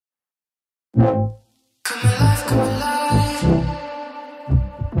Come alive, come alive.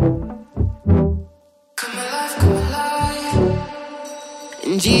 Come alive, come alive.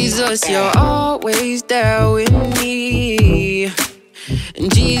 And Jesus, you're always there with me. And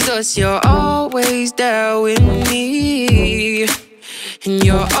Jesus, you're always there with me. And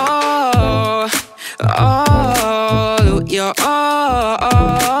you're all, you're all,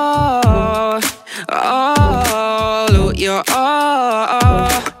 you're all,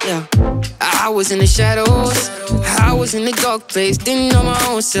 yeah. I was in the shadows, I was in the dark place, didn't know my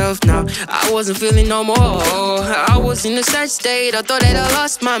own self now. I wasn't feeling no more. I was in a sad state, I thought that I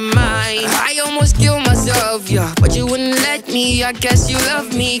lost my mind. I almost killed myself, yeah, but you wouldn't let me. I guess you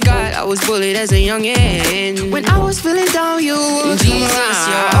loved me, God. I was bullied as a youngin'. When I was feeling down, you were Jesus,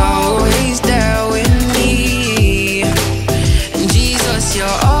 you're always there with me. And Jesus,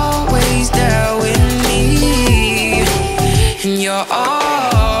 you're always there with me. And you're all,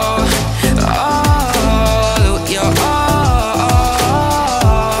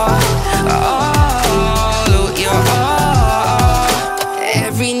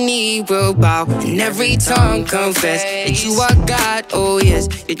 will bow and every tongue confess that you are God, oh yes.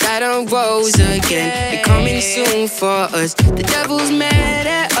 Your died and rose again, you're coming soon for us. The devil's mad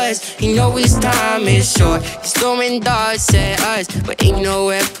at us, he know his time is short. He's throwing darts at us, but ain't no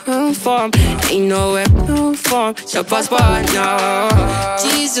weapon formed, ain't no weapon formed shall prosper, no.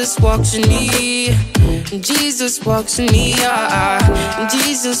 Jesus walks with me, Jesus walks with me,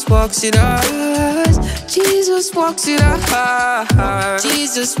 Jesus walks with us, Jesus walks with us,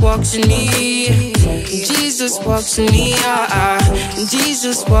 Jesus walks with me, Jesus walks with me,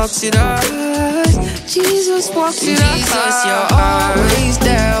 Jesus walks with us, Jesus walks with us. Jesus, you're always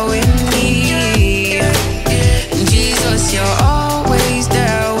there with me. Jesus, you're always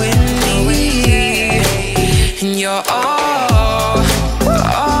there with me. And you're all, you're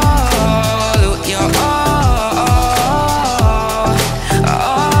all,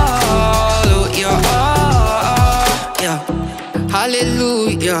 yeah.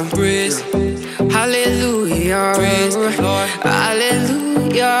 Hallelujah, praise. Hallelujah, praise Lord.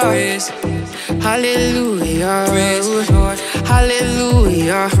 Hallelujah, praise. Hallelujah, praise Lord.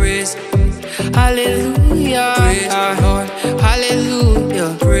 Hallelujah, praise. Hallelujah, praise Lord.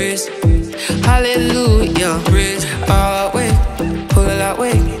 Hallelujah, praise. Hallelujah, praise. Wait, pull it out,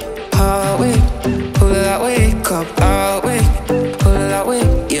 wait. Wait, pull it out, wake up. Wait, pull it out, wait.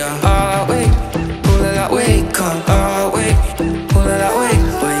 Yeah. Wait, pull it out, wake up. Wait, pull it out, wait.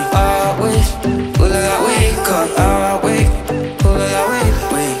 Wait, pull it out, wake up. Wait, pull it out,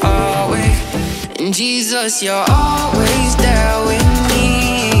 wait. And Jesus, you're always there with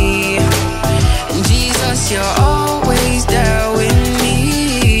me. And Jesus, you're always